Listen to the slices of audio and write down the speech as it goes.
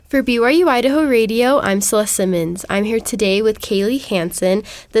For BYU Idaho Radio, I'm Celeste Simmons. I'm here today with Kaylee Hansen,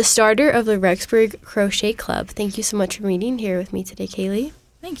 the starter of the Rexburg Crochet Club. Thank you so much for being here with me today, Kaylee.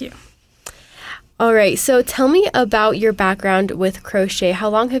 Thank you. All right, so tell me about your background with crochet. How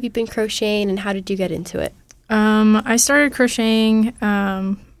long have you been crocheting and how did you get into it? I started crocheting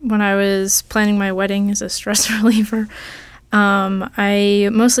when I was planning my wedding as a stress reliever. I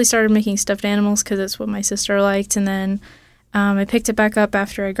mostly started making stuffed animals because that's what my sister liked, and then I picked it back up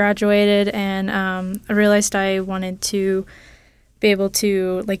after I graduated, and I realized I wanted to be able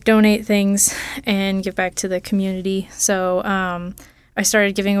to donate things and give back to the community. So I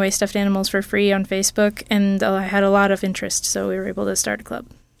started giving away stuffed animals for free on Facebook, and I had a lot of interest, so we were able to start a club.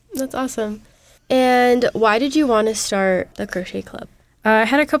 That's awesome. And why did you want to start the crochet club? I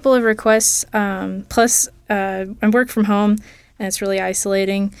had a couple of requests, plus I work from home, and it's really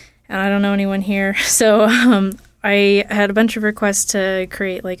isolating, and I don't know anyone here, so I had a bunch of requests to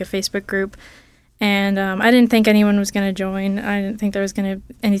create a Facebook group, and I didn't think anyone was going to join. I didn't think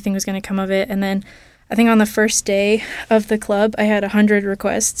anything was going to come of it, and then I think on the first day of the club, I had 100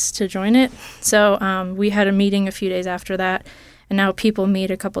 requests to join it, so we had a meeting a few days after that, and now people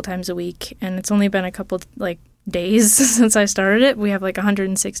meet a couple times a week, and it's only been a couple days since I started it. We have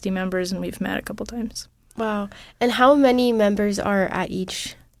 160 members, and we've met a couple times. Wow. And how many members are at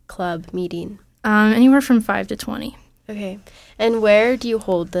each club meeting? Anywhere from 5 to 20. Okay. And where do you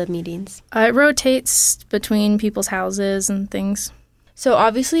hold the meetings? It rotates between people's houses and things. So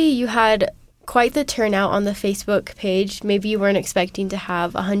obviously you had quite the turnout on the Facebook page. Maybe you weren't expecting to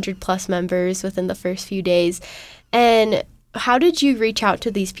have 100 plus members within the first few days. And how did you reach out to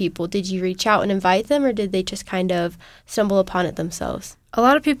these people? Did you reach out and invite them, or did they just kind of stumble upon it themselves? A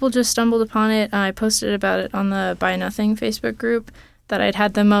lot of people just stumbled upon it. I posted about it on the Buy Nothing Facebook group that I'd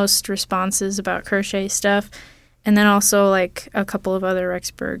had the most responses about crochet stuff. And then also a couple of other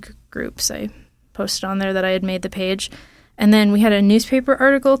Rexburg groups I posted on there that I had made the page. And then we had a newspaper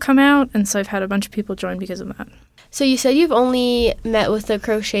article come out, and so I've had a bunch of people join because of that. So you said you've only met with the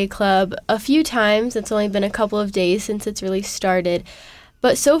Crochet Club a few times. It's only been a couple of days since it's really started.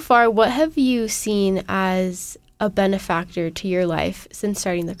 But so far, what have you seen as a benefactor to your life since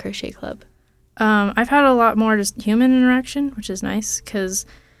starting the Crochet Club? I've had a lot more just human interaction, which is nice because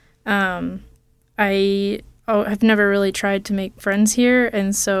I have never really tried to make friends here.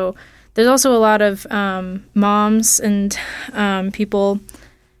 And so there's also a lot of moms and people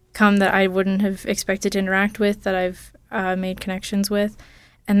come that I wouldn't have expected to interact with that I've made connections with.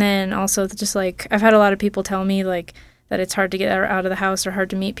 And then also just I've had a lot of people tell me that it's hard to get out of the house or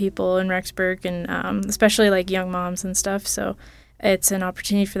hard to meet people in Rexburg, and especially young moms and stuff. So it's an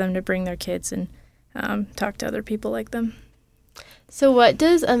opportunity for them to bring their kids and talk to other people like them. So what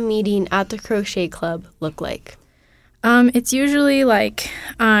does a meeting at the Crochet Club look like? It's usually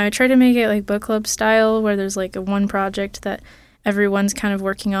I try to make it book club style, where there's a one project that everyone's kind of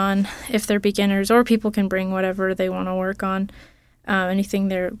working on. If they're beginners, or people can bring whatever they want to work on, anything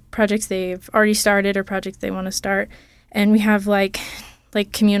their projects they've already started or projects they want to start. And we have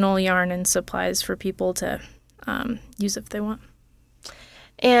communal yarn and supplies for people to use if they want.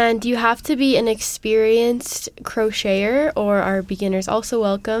 And do you have to be an experienced crocheter, or are beginners also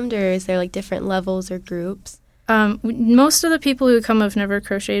welcomed, or is there different levels or groups? Most of the people who come have never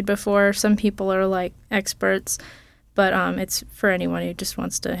crocheted before. Some people are experts, but it's for anyone who just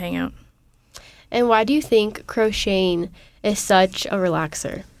wants to hang out. And why do you think crocheting is such a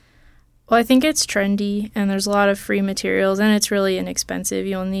relaxer? Well, I think it's trendy, and there's a lot of free materials, and it's really inexpensive.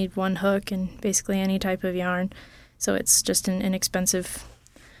 You only need one hook and basically any type of yarn. So it's just an inexpensive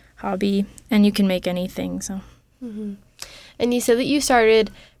hobby, and you can make anything. So. Mm-hmm. And you said that you started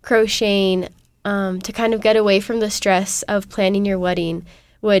crocheting to kind of get away from the stress of planning your wedding,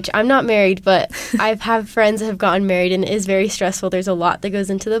 which I'm not married, but I've had friends that have gotten married, and it is very stressful. There's a lot that goes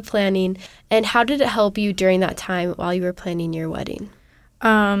into the planning. And how did it help you during that time while you were planning your wedding?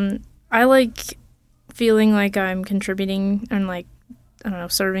 I like feeling like I'm contributing and I don't know,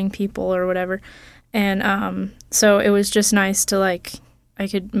 serving people or whatever. And so it was just nice to I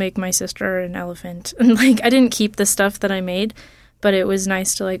could make my sister an elephant. And I didn't keep the stuff that I made, but it was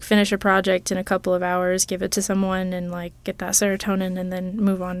nice to finish a project in a couple of hours, give it to someone, and get that serotonin, and then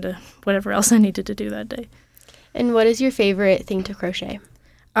move on to whatever else I needed to do that day. And what is your favorite thing to crochet?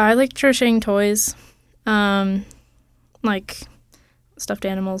 I like crocheting toys, stuffed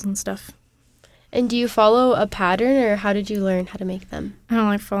animals and stuff. And do you follow a pattern, or how did you learn how to make them? I don't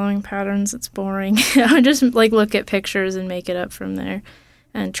like following patterns. It's boring. I just look at pictures and make it up from there,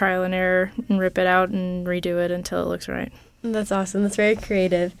 and trial and error, and rip it out and redo it until it looks right. That's awesome. That's very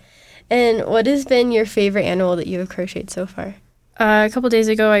creative. And what has been your favorite animal that you have crocheted so far? A couple days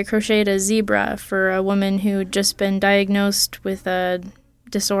ago, I crocheted a zebra for a woman who had just been diagnosed with a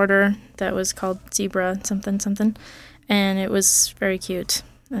disorder that was called zebra something something, and it was very cute,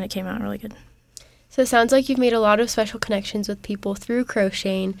 and it came out really good. So it sounds like you've made a lot of special connections with people through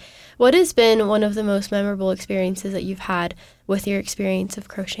crocheting. What has been one of the most memorable experiences that you've had with your experience of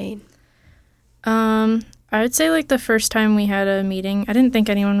crocheting? I would say like the first time we had a meeting, I didn't think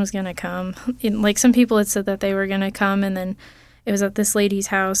anyone was going to come. Like some people had said that they were going to come, and then it was at this lady's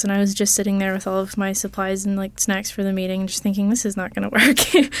house, and I was just sitting there with all of my supplies and like snacks for the meeting, just thinking this is not going to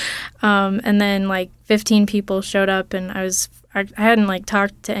work. And then like 15 people showed up, and I hadn't like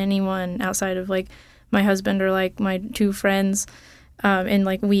talked to anyone outside of like my husband or like my two friends in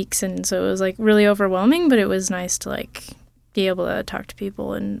like weeks, and so it was like really overwhelming, but it was nice to like be able to talk to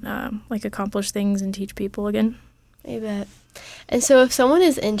people and like accomplish things and teach people again. I bet. And so if someone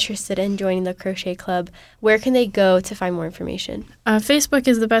is interested in joining the Crochet Club, where can they go to find more information? Facebook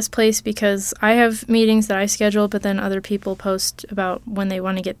is the best place because I have meetings that I schedule, but then other people post about when they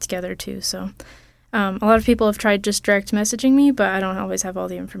want to get together too. So a lot of people have tried just direct messaging me, but I don't always have all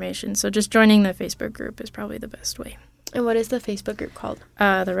the information. So just joining the Facebook group is probably the best way. And what is the Facebook group called?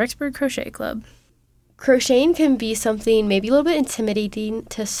 The Rexburg Crochet Club. Crocheting can be something maybe a little bit intimidating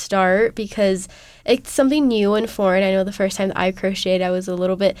to start because it's something new and foreign. I know the first time that I crocheted, I was a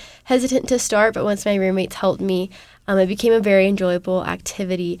little bit hesitant to start, but once my roommates helped me, it became a very enjoyable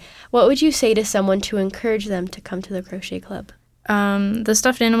activity. What would you say to someone to encourage them to come to the Crochet Club? The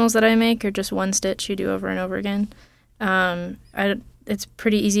stuffed animals that I make are just one stitch you do over and over again. It's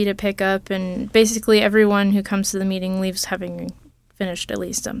pretty easy to pick up, and basically everyone who comes to the meeting leaves having finished at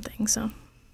least something, so